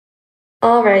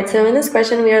All right, so in this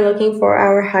question, we are looking for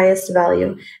our highest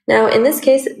value. Now, in this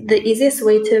case, the easiest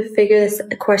way to figure this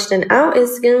question out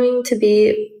is going to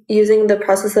be using the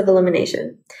process of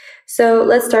elimination. So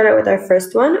let's start out with our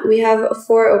first one. We have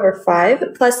 4 over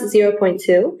 5 plus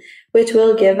 0.2, which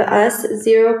will give us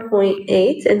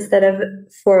 0.8 instead of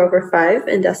 4 over 5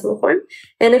 in decimal form.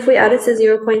 And if we add it to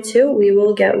 0.2, we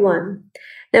will get 1.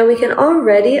 Now, we can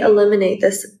already eliminate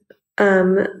this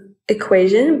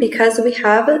equation because we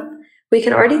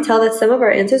can already tell that some of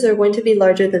our answers are going to be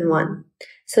larger than 1.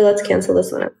 So let's cancel this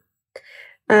one out.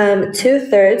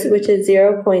 2/3, which is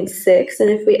 0.6, and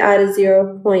if we add a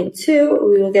 0.2,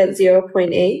 we will get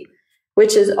 0.8,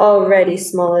 which is already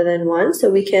smaller than 1, so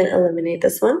we can eliminate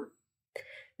this one.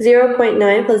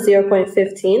 0.9 plus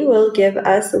 0.15 will give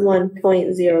us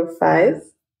 1.05.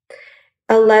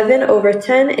 11 over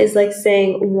 10 is like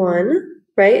saying 1.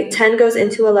 Right? 10 goes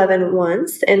into 11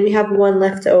 once, and we have 1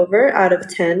 left over out of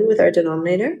 10 with our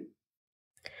denominator.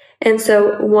 And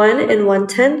so 1 and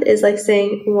 1/10 is like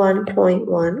saying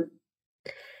 1.1.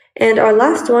 And our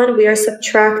last one, we are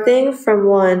subtracting from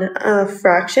one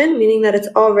fraction, meaning that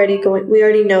we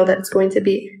already know that it's going to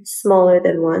be smaller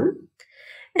than 1.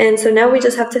 And so now we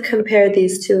just have to compare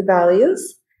these two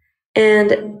values. And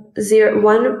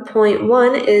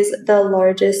 1.1 is the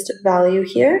largest value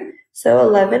here. So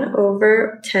 11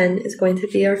 over 10 is going to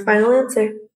be our final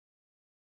answer.